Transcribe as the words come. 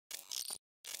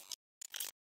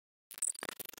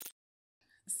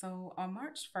So on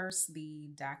March 1st, the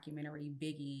documentary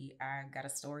Biggie, I Got a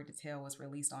Story to Tell was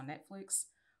released on Netflix.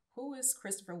 Who is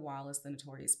Christopher Wallace, the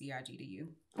Notorious B.I.G. to you?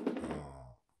 One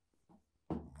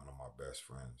of my best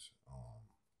friends.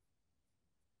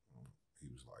 He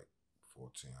was like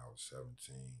 14, I was 17.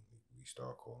 We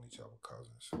started calling each other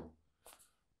cousins. So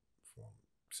from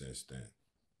since then,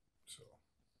 so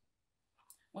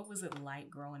What was it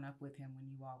like growing up with him when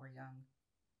you all were young?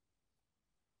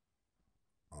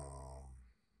 um,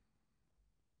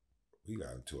 we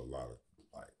got into a lot of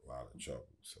trouble.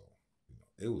 So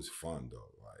it was fun though,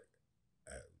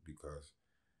 because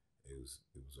it was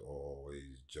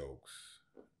always jokes.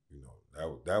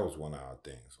 That was one of our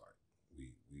things. Like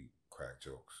we crack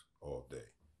jokes all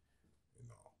day. You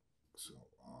know, so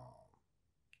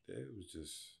yeah, it was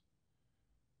just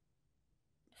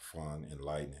fun,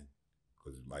 enlightening.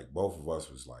 Because like both of us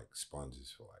was like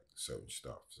sponges for like certain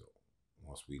stuff. So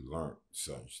once we learned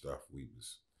certain stuff, we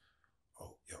was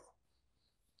oh yo,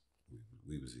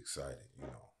 we was excited.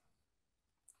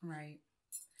 Right.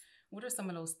 What are some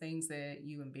of those things that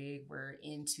you and Big were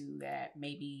into that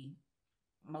maybe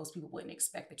most people wouldn't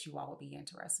expect that you all would be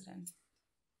interested in?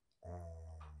 Um,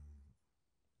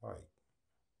 like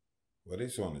well,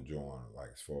 it's on the drawing. Like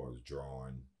as far as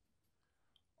drawing,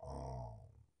 um,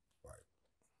 like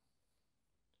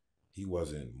he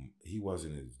wasn't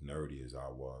as nerdy as I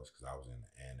was because I was into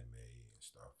anime and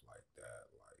stuff like that,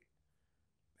 like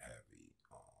heavy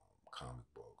comic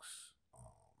books,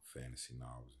 fantasy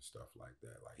novels and stuff like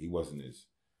that. Like he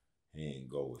didn't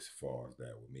go as far as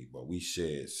that with me, but we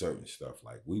shared certain stuff.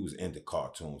 Like we was into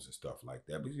cartoons and stuff like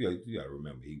that. But you gotta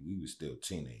remember, we was still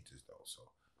teenagers though, so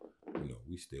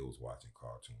we still was watching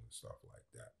cartoons and stuff like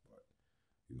that.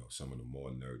 But some of the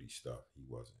more nerdy stuff he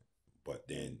wasn't. But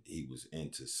then he was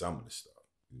into some of the stuff,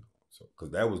 So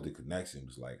because that was the connection,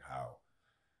 was like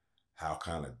how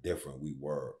kind of different we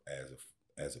were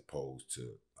as opposed to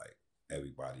like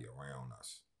everybody around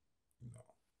us, you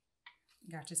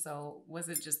know. Gotcha. So was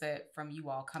it just that from you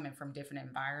all coming from different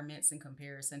environments in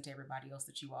comparison to everybody else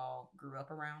that you all grew up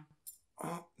around?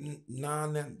 Nah,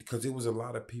 because it was a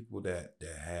lot of people that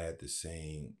had the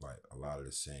same, like a lot of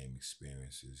the same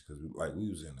experiences. Because like we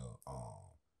was in a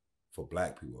for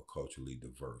black people a culturally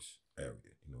diverse area.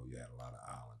 You had a lot of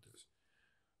islanders,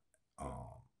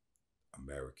 um,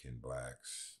 American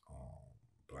blacks,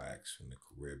 blacks from the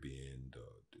Caribbean,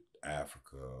 the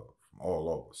Africa, from all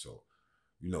over. So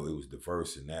it was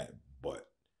diverse in that. But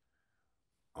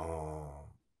um,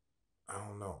 I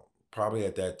don't know. Probably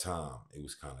at that time it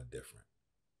was kind of different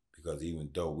because even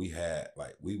though we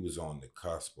was on the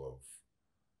cusp of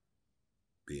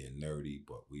being nerdy,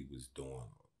 but we was doing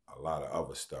a lot of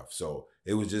other stuff. So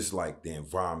it was just like the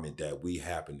environment that we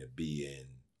happened to be in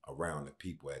around the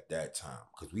people at that time.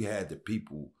 Because we had the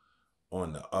people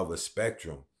on the other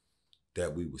spectrum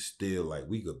that we was still like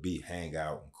we could be hang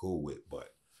out and cool with, but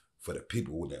for the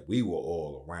people that we were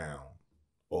all around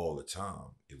all the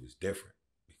time, it was different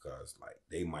because like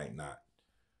they might not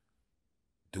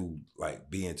do like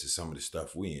be into some of the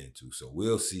stuff we into. So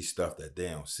we'll see stuff that they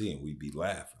don't see and we be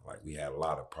laughing. Like we had a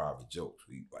lot of private jokes.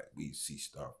 We see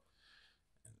stuff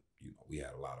and we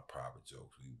had a lot of private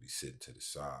jokes. We'd be sitting to the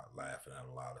side laughing at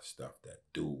a lot of stuff that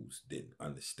dudes didn't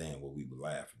understand what we were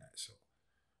laughing at. So,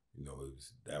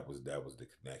 that was the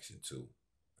connection too.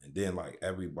 And then like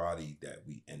everybody that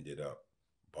we ended up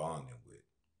bonding with,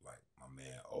 like my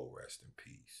man O rest in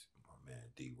peace, my man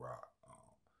D Rock,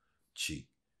 Cheek,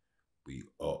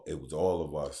 it was all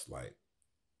of us. Like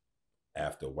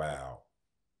after a while,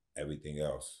 everything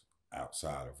else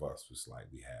outside of us was like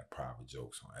we had private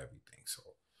jokes on everything. So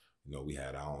we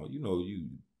had our own. You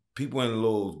people in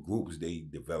little groups, they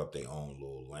develop their own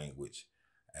little language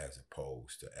as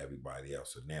opposed to everybody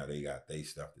else. So now they got their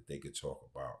stuff that they could talk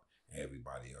about, and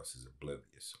everybody else is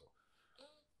oblivious. So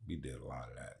we did a lot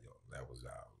of that. That was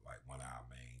our like one of our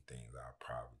main things, our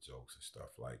private jokes and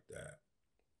stuff like that.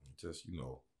 And just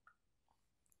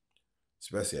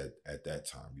especially at that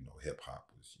time, hip hop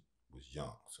was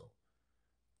young, so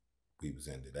we was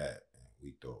into that, and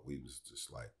we thought we was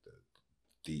just like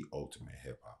the ultimate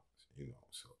hip hop,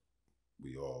 So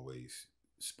we always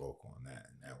spoke on that,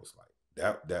 and that was like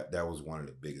that was one of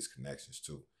the biggest connections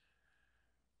too,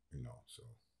 So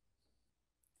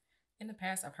In the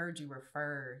past, I've heard you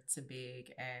refer to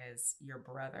Big as your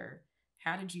brother.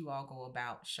 How did you all go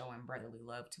about showing brotherly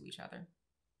love to each other?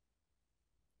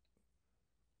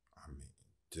 I mean,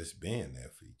 just being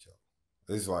there for each other.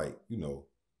 It's like when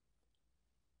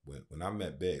I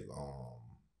met Big, you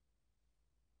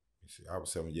see, I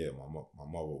was 7 years. My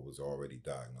mother was already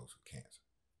diagnosed with cancer.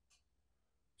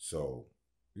 So,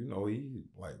 he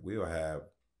like we'll have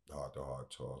heart to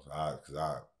heart talks.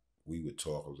 We would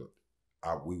talk.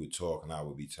 We would talk, and I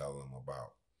would be telling him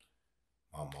about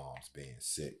my mom's being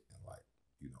sick, and like,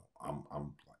 I'm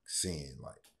like seeing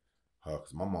like her,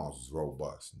 because my mom's was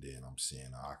robust, and then I'm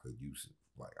seeing I could use it.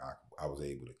 Like I was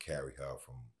able to carry her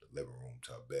from the living room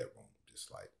to her bedroom,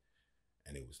 just like,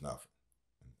 and it was nothing.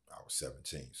 And I was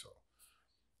 17,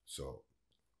 so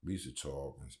we used to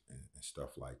talk and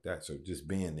stuff like that. So just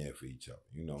being there for each other.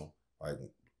 Like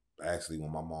actually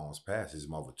when my mom's passed, his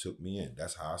mother took me in.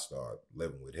 That's how I started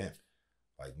living with him.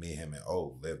 Like me, him, and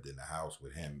O lived in the house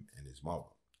with him and his mother.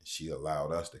 And she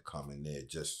allowed us to come in there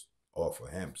just off of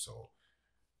him. So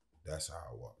that's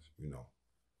how it was.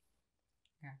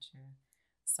 Gotcha.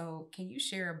 So, can you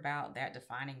share about that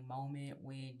defining moment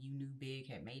when you knew Big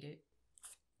had made it?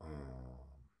 Um,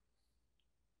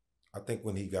 I think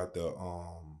when he got the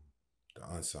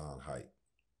unsigned hype,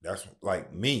 that's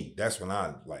like me. That's when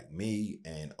I like me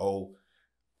and O,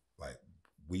 like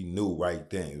we knew right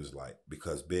then. It was like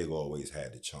because Big always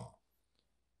had the charm.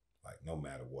 Like no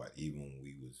matter what, even when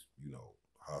we was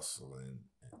hustling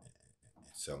and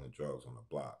selling drugs on the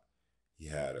block, he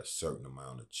had a certain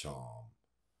amount of charm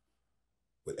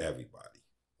with everybody.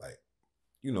 Like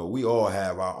we all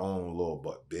have our own little,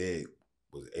 but Big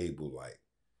was able, like,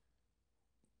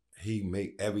 he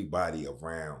make everybody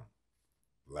around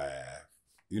laugh,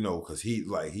 because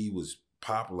he was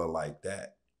popular like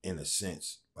that in a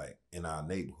sense, like in our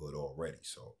neighborhood already.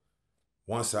 So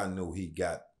once I knew he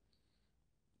got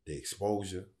the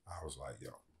exposure, I was like,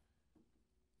 yo.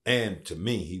 And to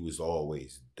me, he was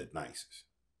always the nicest,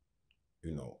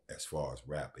 as far as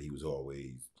rapper. He was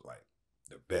always like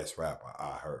the best rapper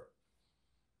I heard.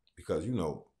 Because,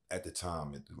 at the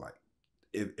time, it like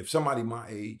if somebody my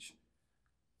age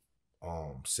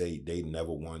say they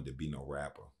never wanted to be no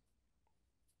rapper,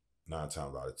 9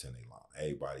 times out of 10 they lying.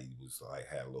 Everybody was like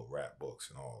had little rap books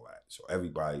and all that. So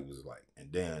everybody was like,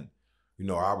 and then,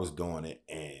 I was doing it,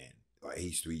 and like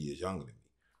he's 3 years younger than me.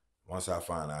 Once I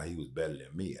found out he was better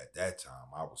than me at that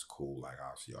time, I was cool. Like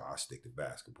I stick to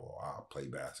basketball. I'll play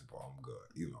basketball. I'm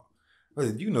good.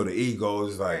 But the ego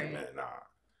is like, Right. man, nah,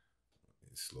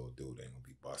 this little dude ain't gonna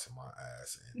be busting my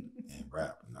ass and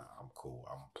rap. Nah, I'm cool.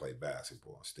 I'm gonna play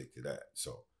basketball and stick to that.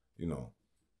 So, you know,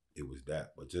 it was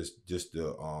that. But just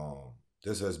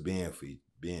us being there for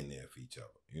each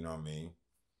other. You know what I mean?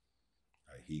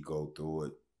 Like he go through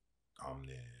it, I'm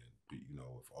there.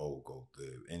 If O go through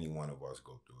it, any one of us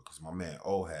go through it. Cause my man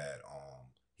O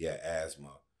he had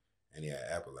asthma and he had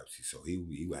epilepsy. So he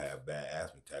would have bad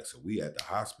asthma attacks. So we at the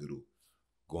hospital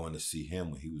going to see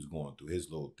him when he was going through his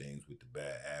little things with the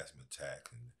bad asthma attack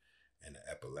and the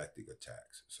epileptic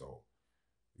attacks. So,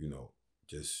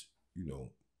 just,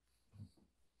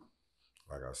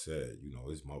 like I said,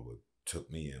 his mother took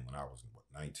me in when I was,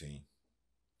 19.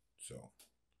 So,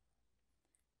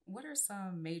 What are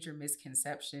some major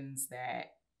misconceptions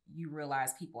that you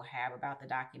realize people have about the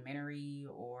documentary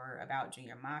or about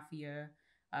Junior Mafia,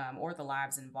 or the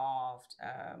lives involved,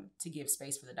 to give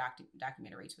space for the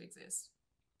documentary to exist?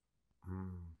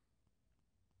 mm,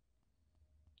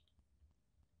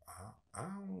 I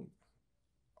don't,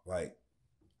 like,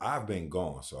 I've been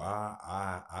gone, so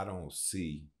I don't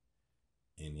see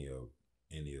any of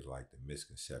like the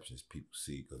misconceptions people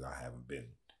see because I haven't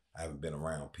been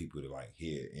around people to like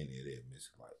hear any of their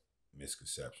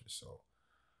misconceptions. So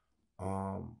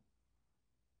um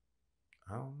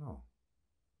I don't know.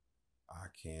 I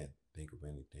can't think of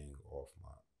anything off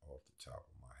the top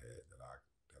of my head that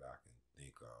I can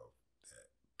think of that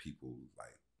people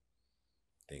like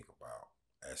think about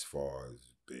as far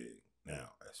as big.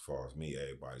 Now, as far as me,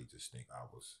 everybody just think I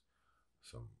was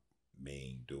some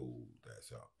mean dude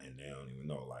that's up, and they don't even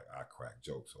know. Like I crack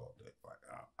jokes all day. Like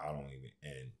I don't even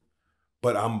and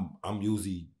but I'm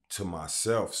usually to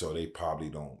myself, so they probably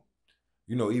don't.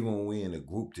 Even when we in a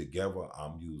group together,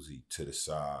 I'm usually to the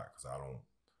side because I don't.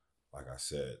 Like I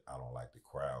said, I don't like the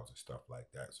crowds and stuff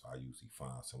like that. So I usually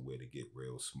find somewhere to get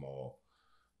real small,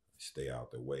 stay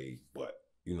out the way. But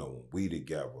when we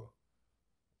together,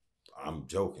 I'm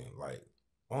joking.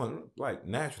 Like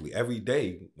naturally every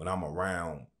day when I'm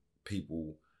around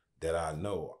people that I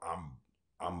know,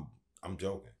 I'm I'm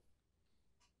joking.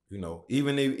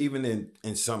 Even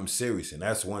in something serious, and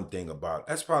that's one thing about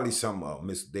that's probably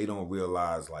some they don't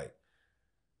realize, like,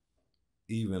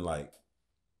 even like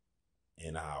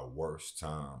in our worst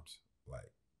times,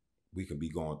 like we could be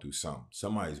going through something.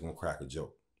 Somebody's gonna crack a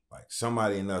joke. Like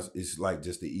somebody in us, it's like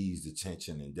just to ease the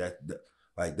tension, and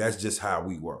like that's just how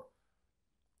we work.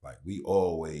 Like we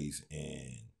always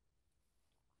in,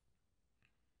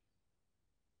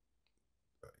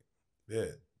 like,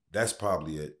 yeah. That's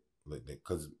probably it. Like,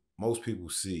 because most people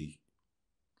see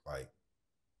like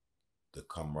the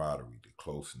camaraderie, the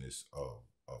closeness of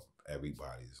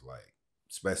everybody is like,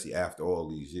 especially after all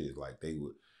these years, like they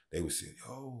would say,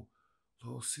 yo,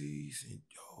 Lil C's and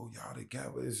yo, y'all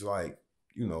together. It's like,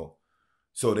 you know,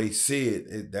 so they see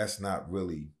that's not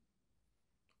really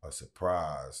a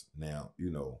surprise now,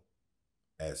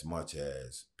 as much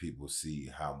as people see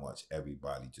how much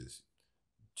everybody just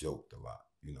joked a lot,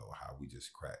 how we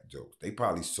just cracked jokes. They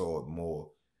probably saw it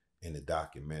more in the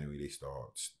documentary.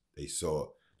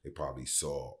 They probably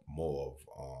saw more of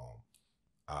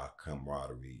our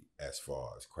camaraderie as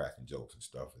far as cracking jokes and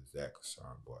stuff as that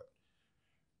concerned. But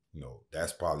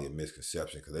that's probably a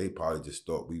misconception because they probably just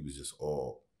thought we was just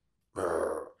all, yeah,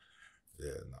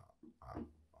 no,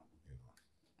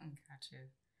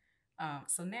 Gotcha.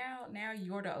 So now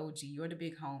you're the OG, you're the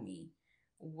big homie.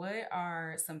 What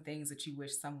are some things that you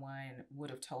wish someone would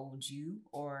have told you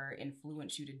or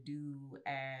influenced you to do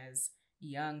as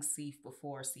young Seif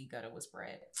before C-Gutta was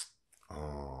bred?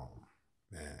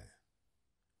 Man,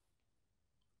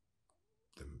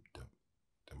 them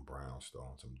them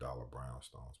brownstones, them dollar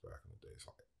brownstones back in the days,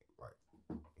 like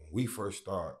when we first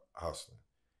started hustling,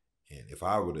 and if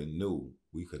I would have knew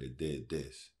we could have did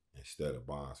this instead of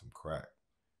buying some crack,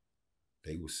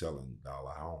 they were selling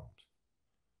dollar homes.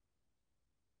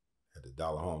 At the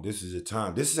dollar home, this is the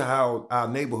time. This is how our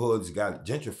neighborhoods got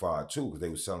gentrified too, because they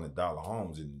were selling dollar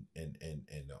homes in the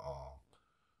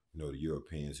the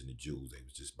Europeans and the Jews. They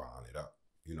was just buying it up.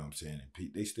 You know what I'm saying?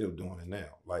 And they still doing it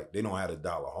now. Like they don't have the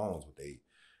dollar homes, but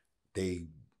they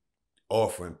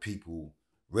offering people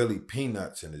really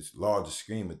peanuts in this larger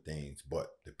scheme of things. But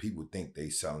the people think they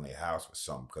selling their house for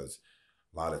something because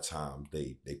a lot of times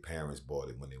they parents bought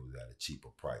it when it was at a cheaper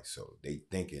price. So they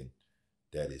thinking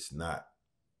that it's not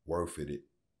worth it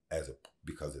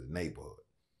because of the neighborhood.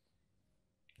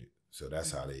 So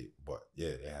that's how but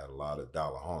yeah, they had a lot of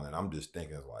dollar homes. And I'm just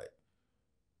thinking like,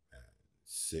 man,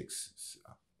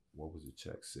 what was the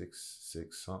check? Six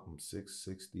something,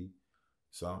 660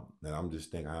 something. And I'm just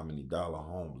thinking how many dollar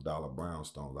homes, dollar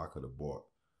brownstones I could have bought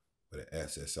with an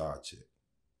SSI check.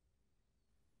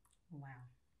 Wow.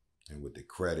 And with the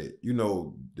credit,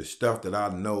 the stuff that I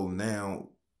know now,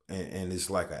 and it's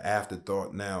like an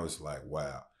afterthought now, it's like,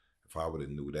 wow, if I would have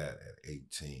knew that at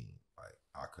 18, like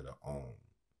I could have owned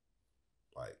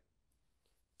like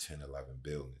 10, 11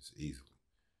 buildings easily.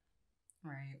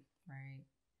 Right, right.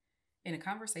 In a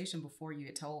conversation before, you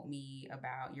had told me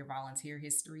about your volunteer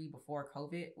history before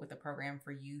COVID with a program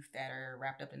for youth that are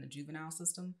wrapped up in the juvenile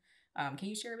system. Can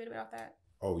you share a bit about that?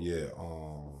 Oh yeah.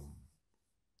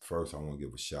 First I want to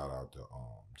give a shout out to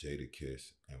Jada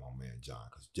Kiss and my man John,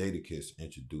 because Jada Kiss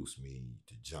introduced me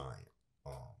to Giant.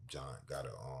 Giant got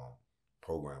a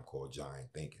program called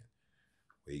Giant Thinking,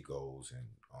 where he goes and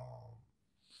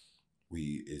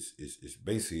it's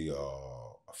basically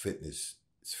a fitness.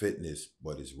 It's fitness,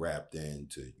 but it's wrapped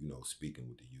into speaking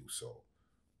with the youth. So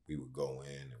we would go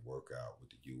in and work out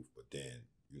with the youth, but then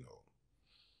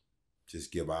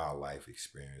just give our life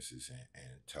experiences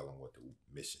and tell them what the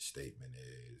mission statement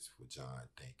is for John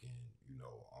Thinking,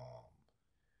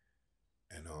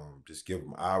 and just give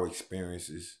them our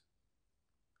experiences,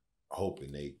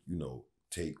 hoping they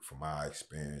take from our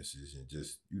experiences and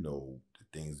just the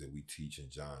things that we teach in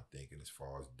John Thinking as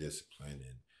far as discipline.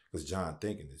 And because John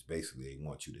Thinking is basically they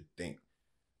want you to think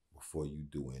before you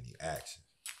do any actions,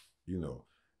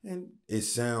 and it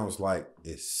sounds like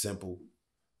it's simple,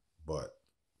 but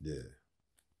yeah,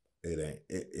 it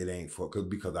ain't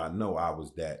because I know I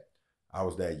was that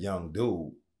young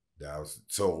dude that I was.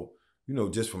 So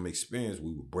just from experience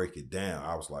we would break it down.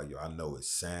 I was like, yo, I know it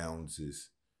sounds as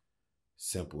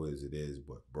simple as it is,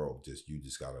 but bro, you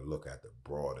just got to look at the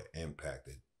broader impact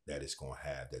that it's gonna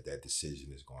have, that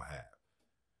decision is gonna have.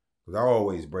 Because I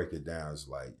always break it down as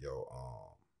like, yo,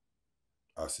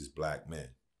 us as black men,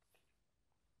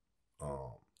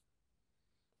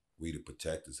 we the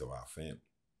protectors of our family.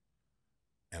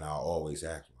 And I always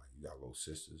ask them, like, you got little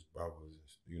sisters,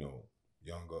 brothers,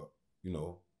 younger, and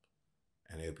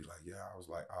they'd be like, yeah. I was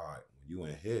like, all right, when you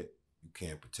in here, you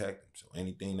can't protect them. So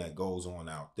anything that goes on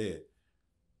out there,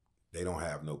 they don't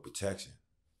have no protection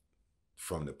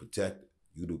from the protector.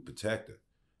 You the protector.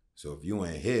 So if you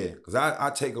in here, because I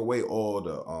take away all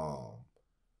the all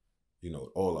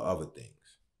the other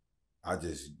things. I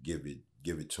just give it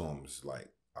to them. It's like,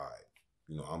 all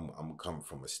right, I'm coming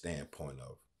from a standpoint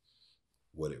of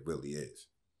what it really is.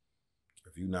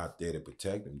 If you're not there to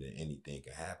protect them, then anything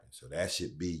can happen. So that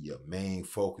should be your main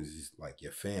focus, is like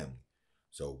your family.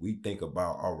 So we think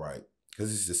about, all right,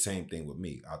 because it's the same thing with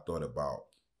me. I thought about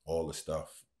all the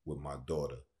stuff with my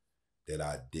daughter that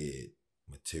I did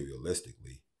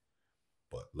materialistically,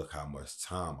 but look how much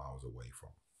time I was away from.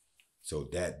 So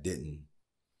that didn't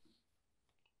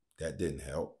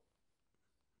help.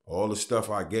 All the stuff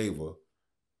I gave her,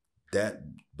 that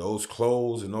those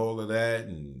clothes and all of that,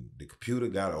 and the computer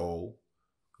got old.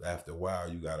 After a while,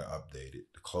 you got to update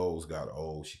it. The clothes got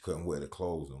old. She couldn't wear the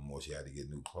clothes no more. She had to get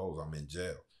new clothes. I'm in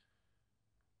jail.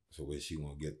 So where she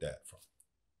gonna get that from?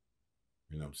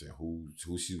 You know what I'm saying?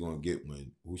 Who she gonna get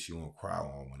when? Who she gonna cry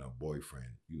on when her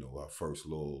boyfriend, her first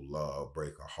little love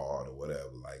break her heart or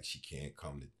whatever? Like she can't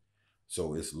come to.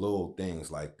 So it's little things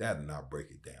like that, and I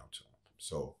break it down to them.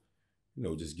 So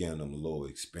just giving them a little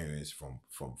experience from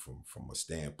a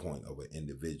standpoint of an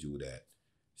individual that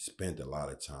spent a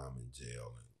lot of time in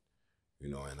jail,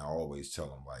 and I always tell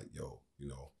them like, yo,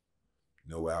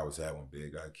 know where I was at when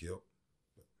Big got killed?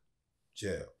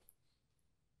 Jail.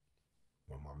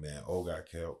 When my man O got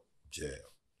killed,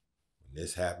 jail. When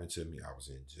this happened to me, I was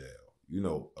in jail.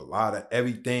 A lot of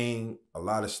everything, a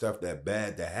lot of stuff that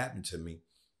bad that happened to me,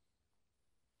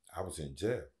 I was in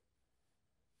jail.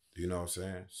 You know what I'm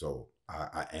saying? So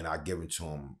I give it to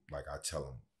them like I tell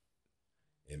them.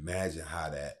 Imagine how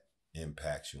that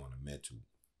impacts you on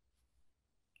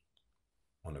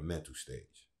a mental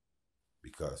stage,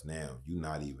 because now you're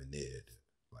not even there.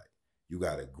 Like you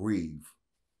gotta grieve,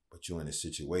 but you're in a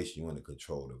situation, you're in a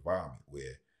controlled environment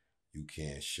where you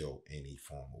can't show any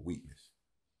form of weakness.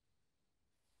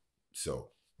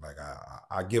 So like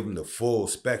I give them the full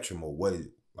spectrum of what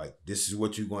it like. This is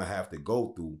what you're gonna have to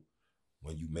go through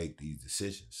when you make these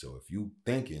decisions. So if you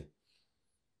thinking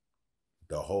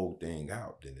the whole thing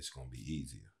out, then it's gonna be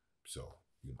easier. So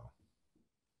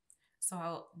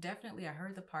So definitely, I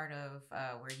heard the part of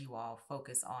where you all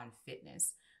focus on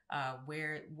fitness.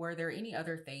 Where were there any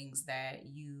other things that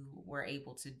you were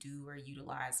able to do or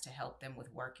utilize to help them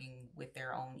with working with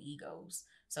their own egos,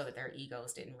 so that their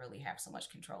egos didn't really have so much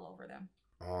control over them?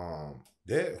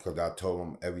 yeah, because I told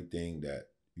them everything that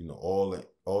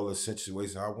all the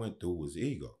situations I went through was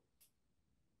ego.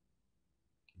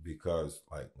 Because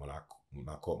like when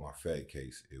I caught my Fed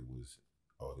case, it was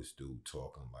this dude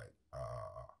talking like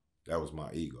that was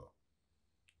my ego,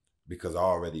 because I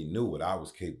already knew what I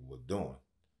was capable of doing,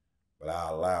 but I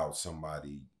allowed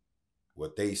somebody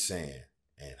what they saying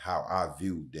and how I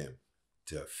viewed them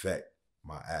to affect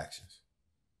my actions.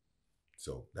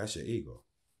 So that's your ego.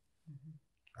 Mhm.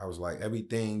 I was like,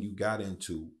 everything you got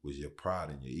into was your pride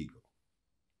and your ego.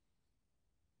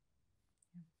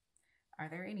 Are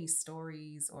there any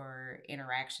stories or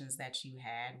interactions that you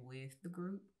had with the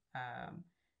group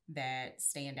that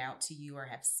stand out to you or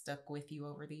have stuck with you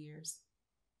over the years?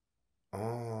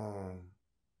 Um,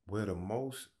 where the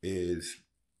most is,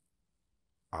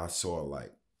 I saw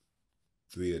like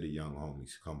three of the young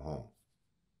homies come home.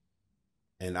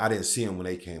 And I didn't see them when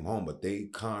they came home, but they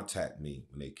contact me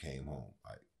when they came home.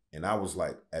 Like, and I was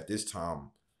like, at this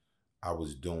time, I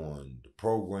was doing the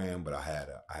program, but I had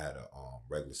a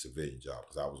regular civilian job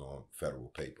because I was on federal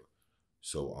paper.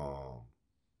 So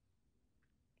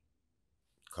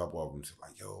a couple of them said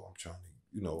like, "Yo, I'm trying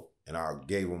to," and I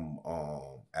gave them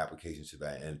applications to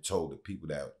that and told the people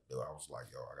that I was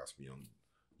like, "Yo, I got some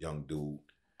young dude,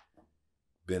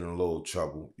 been in a little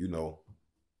trouble,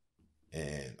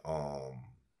 and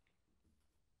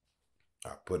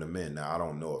I put them in. Now I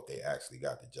don't know if they actually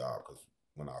got the job because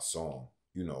when I saw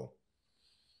them,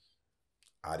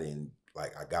 I didn't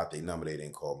like I got their number. They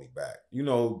didn't call me back.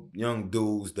 Young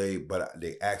dudes. But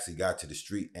they actually got to the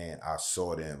street and I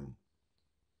saw them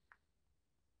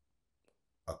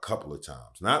a couple of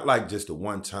times. Not like just the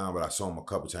one time, but I saw them a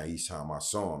couple of times. Each time I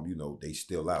saw them, they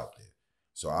still out there.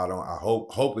 So I don't. I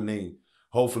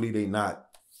hopefully they not.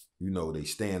 They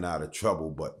staying out of trouble,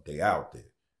 but they out there.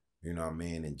 You know what I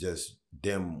mean? And just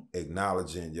them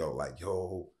acknowledging, yo,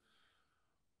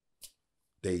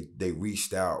 they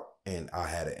reached out and I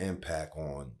had an impact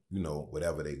on,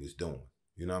 whatever they was doing.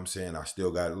 You know what I'm saying? I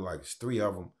still got like it's three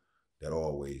of them that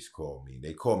always call me.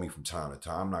 They call me from time to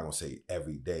time. I'm not gonna say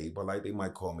every day, but like they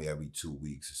might call me every 2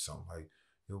 weeks or something. Like,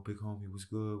 yo, big homie, what's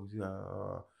good?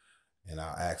 And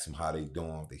I ask them how they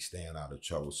doing, if they staying out of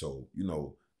trouble. So,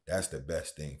 that's the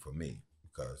best thing for me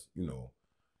because,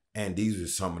 and these are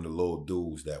some of the little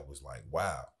dudes that was like,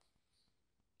 wow.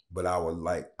 But I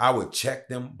would check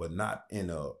them, but not in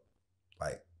a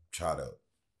like try to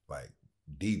like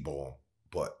debone them,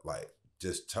 but like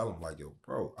just tell them like, yo,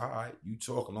 bro, all right, you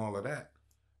talking all of that,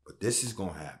 but this is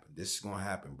gonna happen. This is gonna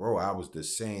happen, bro. I was the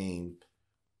same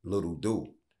little dude.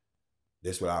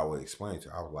 That's what I would explain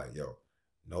to. I was like, yo,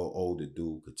 no older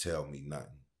dude could tell me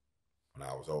nothing when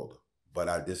I was older.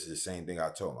 But this is the same thing I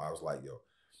told him. I was like, yo,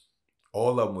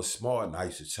 all of them was smart, and I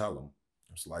used to tell them,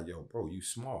 it's like, yo, bro, you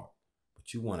smart,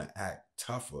 but you want to act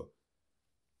tougher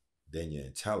than your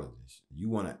intelligence. You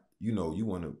wanna, you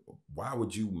wanna. Why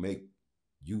would you make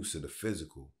use of the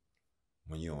physical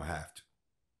when you don't have to?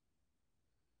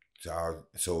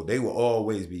 So they will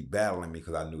always be battling me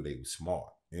because I knew they were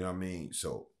smart. You know what I mean?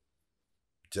 So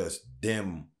just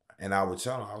them, and I would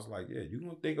tell them, I was like, yeah, you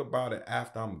gonna think about it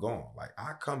after I'm gone. Like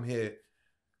I come here,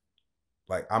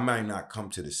 like I might not come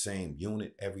to the same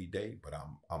unit every day, but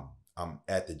I'm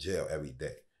at the jail every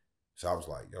day. So I was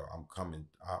like, yo, I'm coming,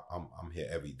 I'm here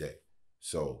every day.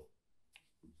 So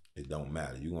it don't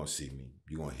matter. You're gonna see me.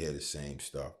 You're gonna hear the same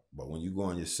stuff. But when you go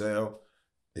in your cell,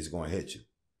 it's gonna hit you.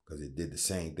 Because it did the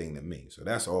same thing to me. So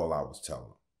that's all I was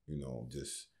telling them.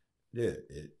 Just yeah,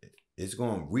 it's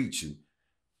gonna reach you.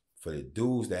 For the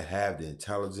dudes that have the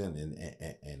intelligence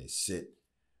and it sit,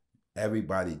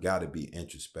 everybody gotta be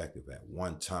introspective at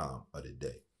one time of the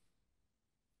day.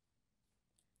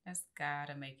 That's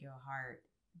gotta make your heart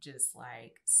just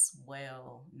like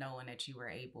swell knowing that you were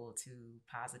able to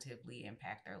positively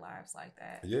impact their lives like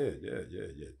that. Yeah,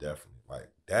 definitely. Like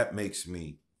that makes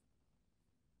me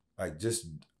like just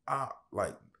I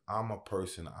like I'm a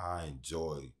person I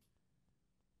enjoy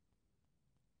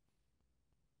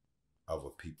other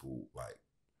people like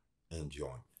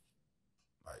enjoying.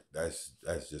 Like that's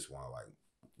just one like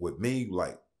with me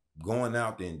like going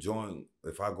out there enjoying.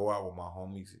 If I go out with my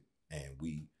homies and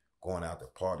we going out to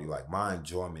party, like my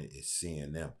enjoyment is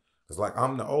seeing them because like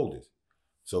I'm the oldest,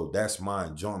 so that's my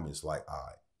enjoyment. It's like all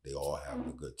right, they all having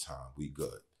a good time, we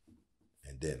good,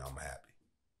 and then I'm happy.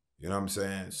 You know what I'm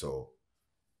saying? So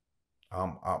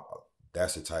I'm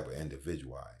that's the type of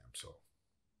individual I am. So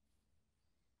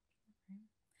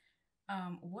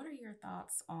What are your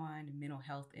thoughts on mental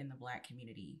health in the Black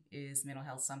community? Is mental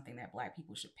health something that Black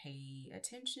people should pay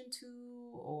attention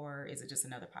to, or is it just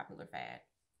another popular fad?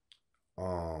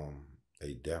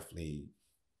 they definitely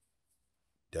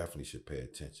should pay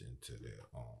attention to their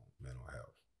mental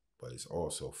health, but it's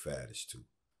also faddish too.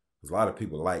 Because a lot of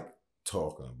people like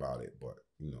talking about it, but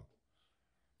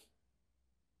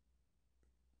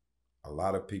a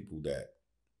lot of people that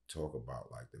talk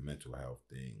about like the mental health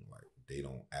thing, like they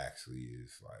don't actually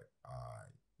is like,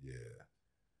 yeah,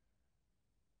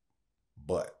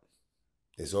 but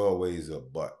it's always a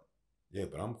but. Yeah,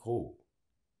 but I'm cool.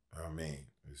 I mean,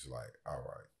 it's like, all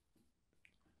right,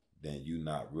 then you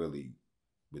not really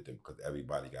with them because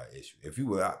everybody got issues. If you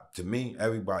were to me,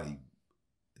 everybody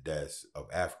that's of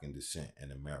African descent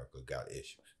in America got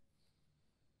issues.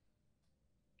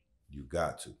 You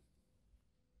got to.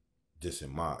 Just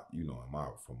in my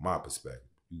from my perspective,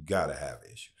 you gotta have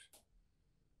issues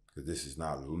because this is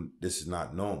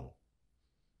not normal.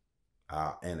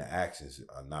 Our interactions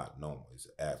are not normal. It's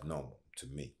abnormal to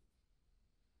me,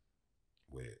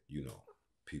 where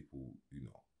people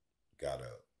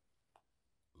gotta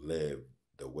live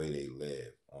the way they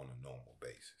live on a normal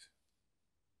basis.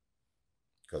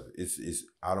 Because it's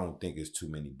I don't think it's too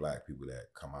many black people that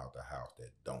come out the house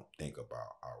that don't think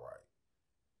about all right,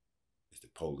 is the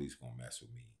police gonna mess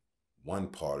with me one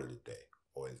part of the day,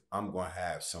 or is I'm gonna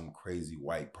have some crazy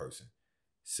white person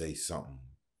say something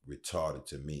retarded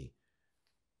to me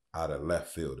out of left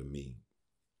field to me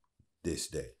this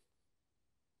day.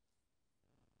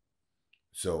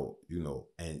 So,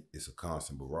 and it's a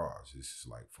constant barrage. It's just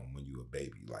like from when you a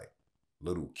baby, like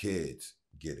little kids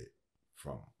get it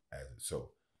from as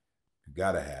so you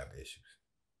gotta have issues.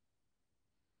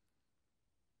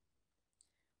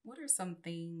 What are some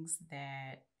things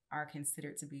that are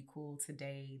considered to be cool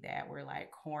today that were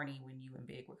like corny when you and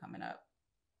Big were coming up?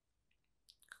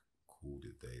 Cool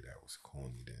today that was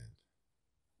corny then.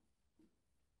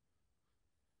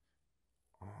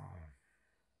 Um,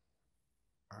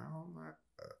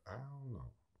 I don't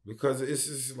know because it's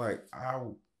just like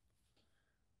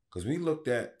because we looked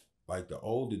at like the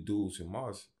older dudes from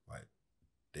us like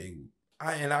they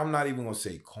and I'm not even gonna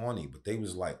say corny, but they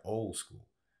was like old school.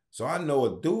 So I know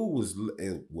a dude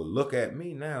would look at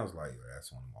me now. It's like, "Yo,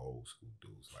 that's one of them old school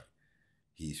dudes. Like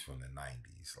he's from the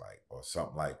 '90s, like or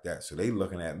something like that." So they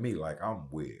looking at me like I'm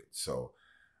weird. So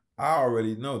I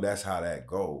already know that's how that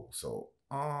goes. So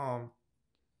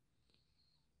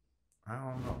I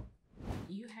don't know.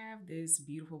 You have this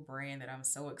beautiful brand that I'm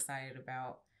so excited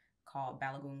about called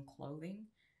Balagoon Clothing.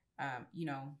 You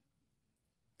know,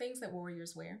 things that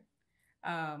warriors wear.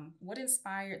 What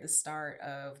inspired the start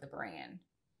of the brand?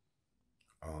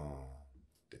 Um,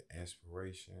 the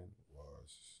inspiration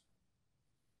was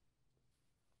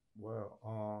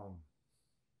well,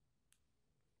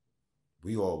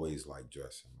 we always like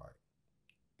dressing like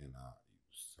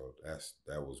so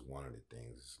that was one of the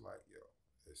things. It's like yo,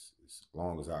 it's as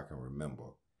long as I can remember,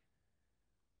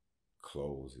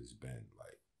 clothes has been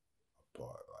like a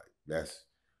part. Like that's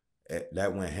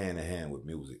that went hand in hand with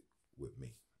music with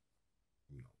me.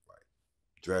 Like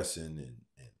dressing and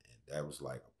that was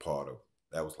like a part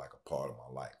of my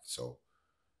life. So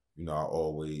I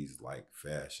always liked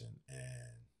fashion,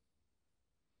 and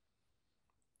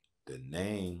the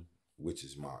name, which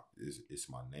is it's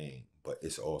my name, but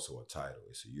it's also a title.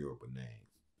 It's a Yoruba name,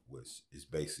 which is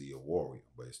basically a warrior,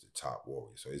 but it's the top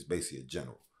warrior. So it's basically a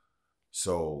general.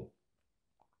 So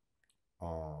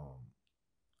um,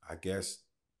 I guess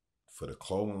for the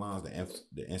clothing lines,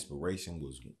 the inspiration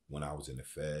was when I was in the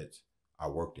feds. I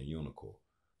worked in Unicorp,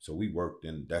 so we worked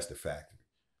in that's the factory.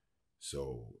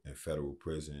 So in federal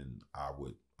prison, I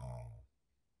would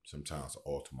sometimes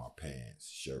alter my pants,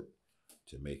 shirt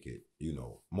to make it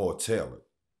more tailored.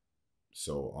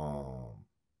 So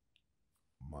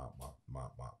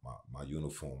my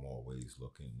uniform always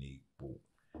looking neat, boot,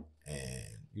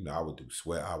 and I would do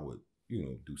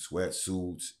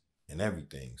sweatsuits and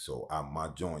everything. So my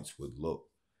joints would look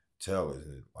tailored,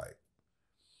 and like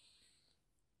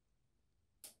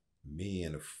me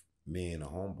and a me and a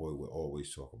homeboy would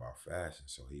always talk about fashion.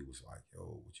 So he was like,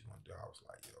 "Yo, what you want to do?" I was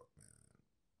like, "Yo, man,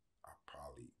 I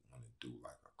probably want to do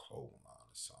like a clothing line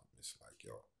or something." It's like,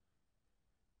 yo,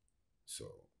 so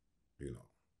you know,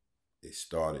 it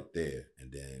started there,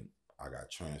 and then I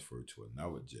got transferred to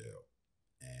another jail,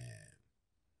 and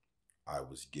I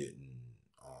was getting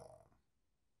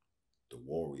the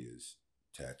Warriors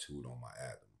tattooed on my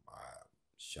abdomen. My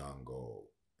Shango,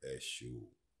 Eshu,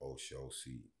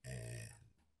 Oshosi, and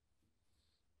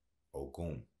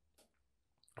Ogun.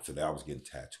 So that I was getting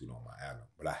tattooed on my abdomen.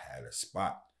 But I had a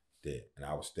spot there, and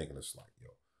I was thinking, it's like, yo,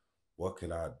 what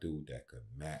could I do that could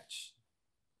match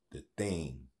the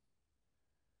theme?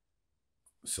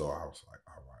 So I was like,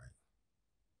 all right,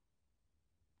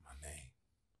 my name.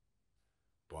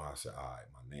 But I said, all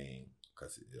right, my name,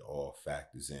 because it all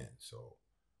factors in. So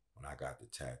when I got the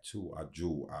tattoo,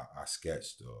 I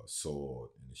sketched the sword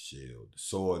and the shield. The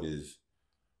sword is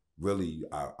really,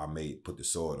 put the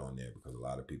sword on there because a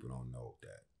lot of people don't know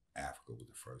that Africa was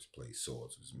the first place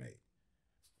swords was made.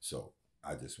 So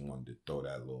I just wanted to throw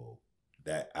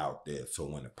that out there. So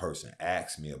when the person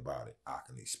asks me about it, I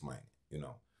can explain it.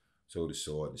 So the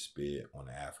sword and spear on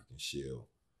the African shield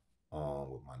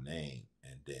with my name.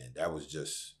 And then that was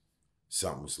just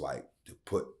something was like to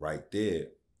put right there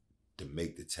to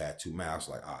make the tattoo. Man, I was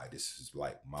like, all right, this is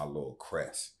like my little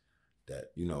crest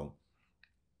that.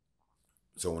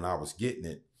 So when I was getting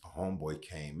it, a homeboy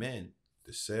came in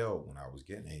the cell when I was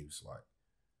getting it. He was like,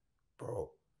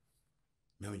 bro,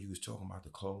 remember you was talking about the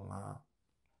clothing line?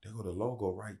 There go the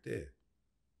logo right there.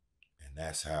 And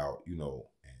that's how,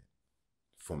 and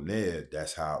from there,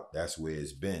 that's where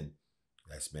it's been.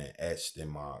 That's been etched in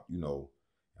in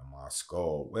my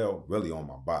skull. Well, really on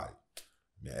my body.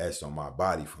 Been etched on my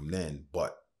body from then.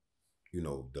 But,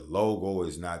 the logo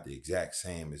is not the exact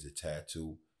same as the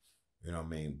tattoo. You know what I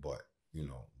mean? But,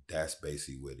 that's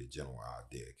basically where the general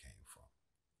idea came from.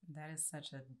 That is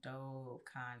such a dope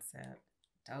concept.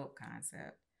 Dope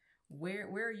concept. Where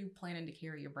are you planning to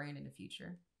carry your brand in the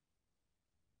future?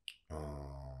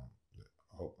 Um,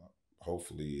 ho-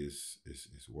 hopefully it's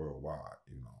worldwide.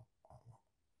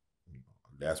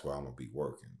 That's where I'm gonna be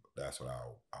working. That's what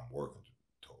I'm working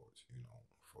towards.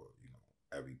 For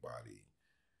everybody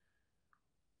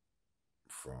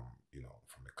from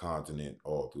from the continent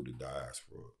all through the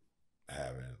diaspora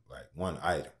having like one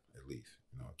item at least.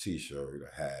 A T-shirt,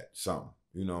 a hat, something.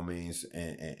 You know what I mean?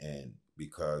 And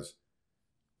because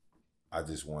I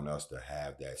just want us to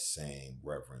have that same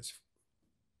reverence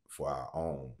for our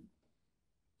own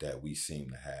that we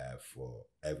seem to have for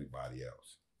everybody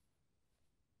else.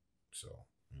 So,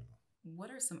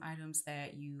 What are some items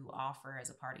that you offer as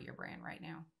a part of your brand right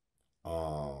now?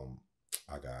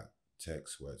 I got tech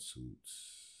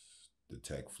sweatsuits, the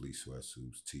tech fleece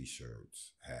sweatsuits,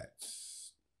 t-shirts,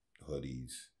 hats,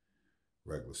 hoodies,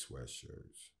 regular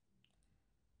sweatshirts.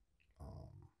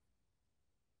 Um,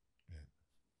 yeah.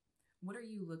 What are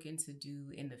you looking to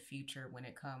do in the future when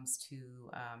it comes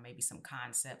to maybe some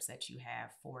concepts that you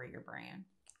have for your brand?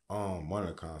 One of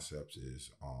the concepts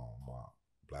is my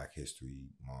Black History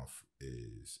Month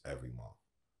is every month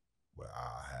where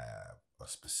I have a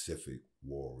specific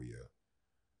warrior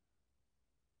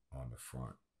on the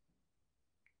front,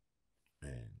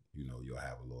 and you'll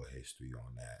have a little history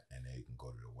on that, and they can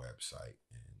go to the website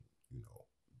and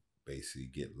basically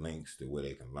get links to where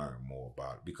they can learn more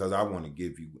about it, because I want to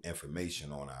give you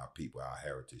information on our people, our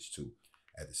heritage too,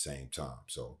 at the same time.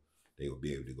 So they will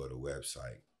be able to go to the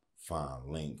website, find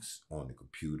links on the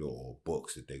computer or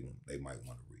books that they might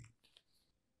want to read.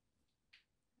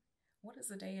 What is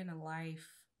a day in a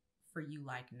life for you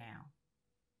like now?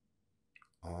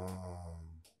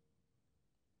 Um,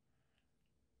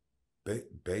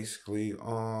 Basically,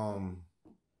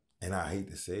 and I hate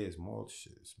to say it's more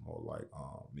shit. It's more like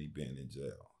me being in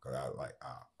jail. Cause I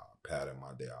pattern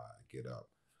my day. I get up,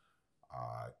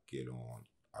 I get on,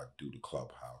 I do the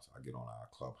clubhouse. I get on our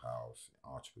clubhouse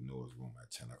entrepreneurs room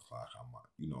at 10 o'clock.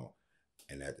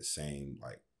 And at the same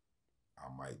like I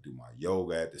might do my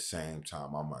yoga at the same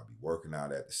time. I might be working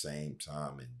out at the same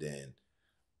time, and then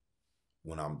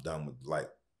when I'm done with like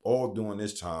all during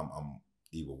this time, I'm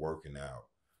either working out,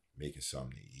 making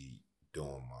something to eat,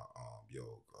 doing my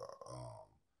yoga,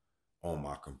 on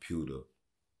my computer,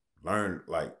 learn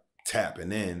like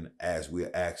tapping in as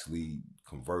we're actually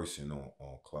conversing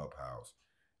on Clubhouse.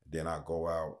 Then I go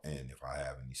out, and if I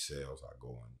have any sales, I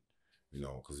go and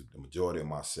because the majority of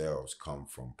my sales come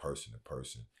from person to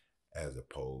person as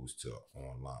opposed to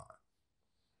online.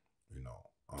 You know,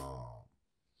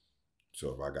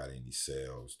 so if I got any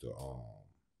sales to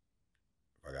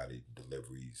if I got any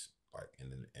deliveries like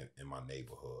in my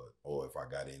neighborhood, or if I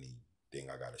got anything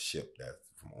I got to ship that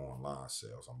from online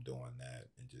sales, I'm doing that,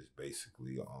 and just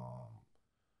basically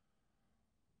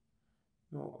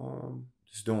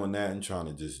just doing that and trying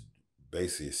to just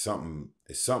basically it's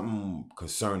something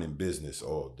concerning business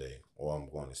all day, or I'm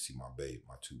going to see my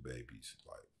two babies,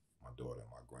 like my daughter and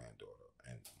my granddaughter,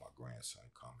 and my grandson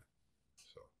coming.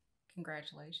 So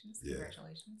Congratulations. yeah,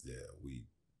 Congratulations. yeah, it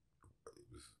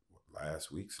was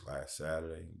last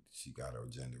Saturday. She got her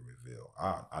gender reveal.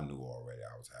 I knew already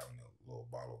I was having a little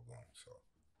bottle going, so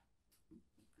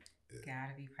yeah,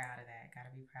 Gotta be proud of that.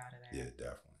 Gotta be proud of yeah, that.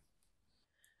 definitely.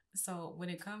 So, when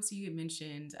it comes to you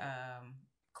mentioned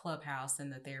Clubhouse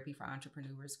and the Therapy for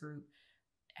Entrepreneurs group,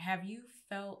 have you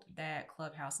felt that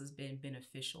Clubhouse has been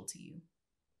beneficial to you?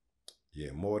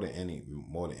 Yeah, more than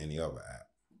any other app,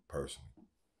 personally,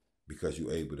 because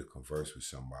you're able to converse with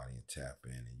somebody and tap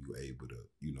in, and you're able to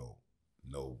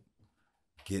know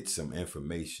get some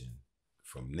information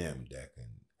from them that can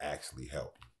actually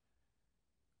help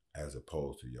you, as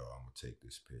opposed to yo, I'm gonna take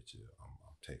this picture.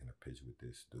 I'm taking a picture with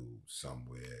this dude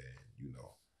somewhere, and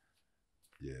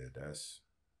yeah, that's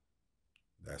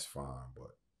fine,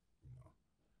 but you know,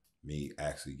 me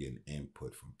actually getting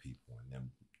input from people and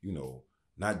them,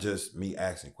 not just me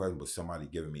asking questions, but somebody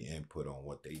giving me input on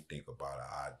what they think about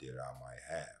an idea that I might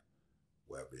have,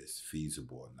 whether it's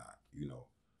feasible or not,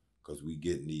 because we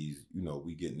get in these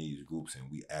groups and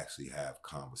we actually have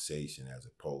conversation as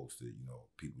opposed to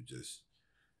people just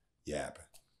yapping.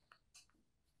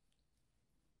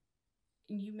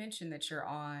 You mentioned that you're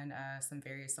on some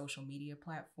various social media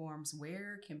platforms.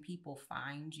 Where can people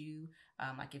find you?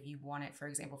 Like if you wanted, for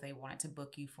example, if they wanted to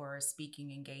book you for a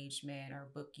speaking engagement or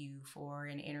book you for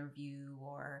an interview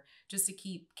or just to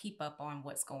keep up on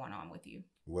what's going on with you.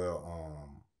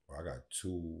 Well, I got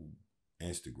two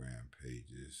Instagram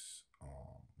pages.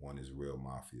 One is Real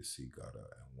Mafia C-Gutta,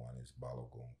 and one is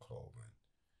Balogun Clothing.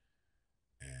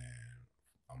 And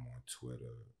I'm on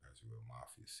Twitter as Real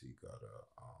Mafia C-Gutta.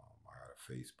 I got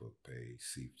a Facebook page,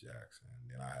 Suif Jackson. And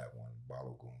then I have one,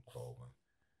 Balogun Clothing.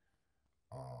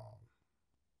 Um,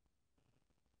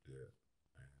 yeah.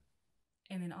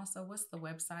 And then also, what's the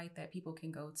website that people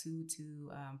can go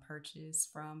to purchase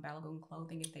from Balagoon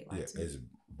Clothing if they'd Yeah, like to? it's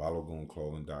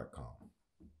balogunclothing.com. All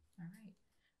right.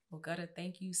 Well, Gutta,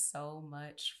 thank you so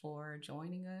much for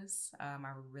joining us. I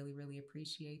really, really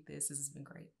appreciate this. This has been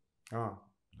great. Ah,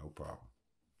 no problem.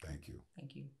 Thank you.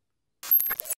 Thank you.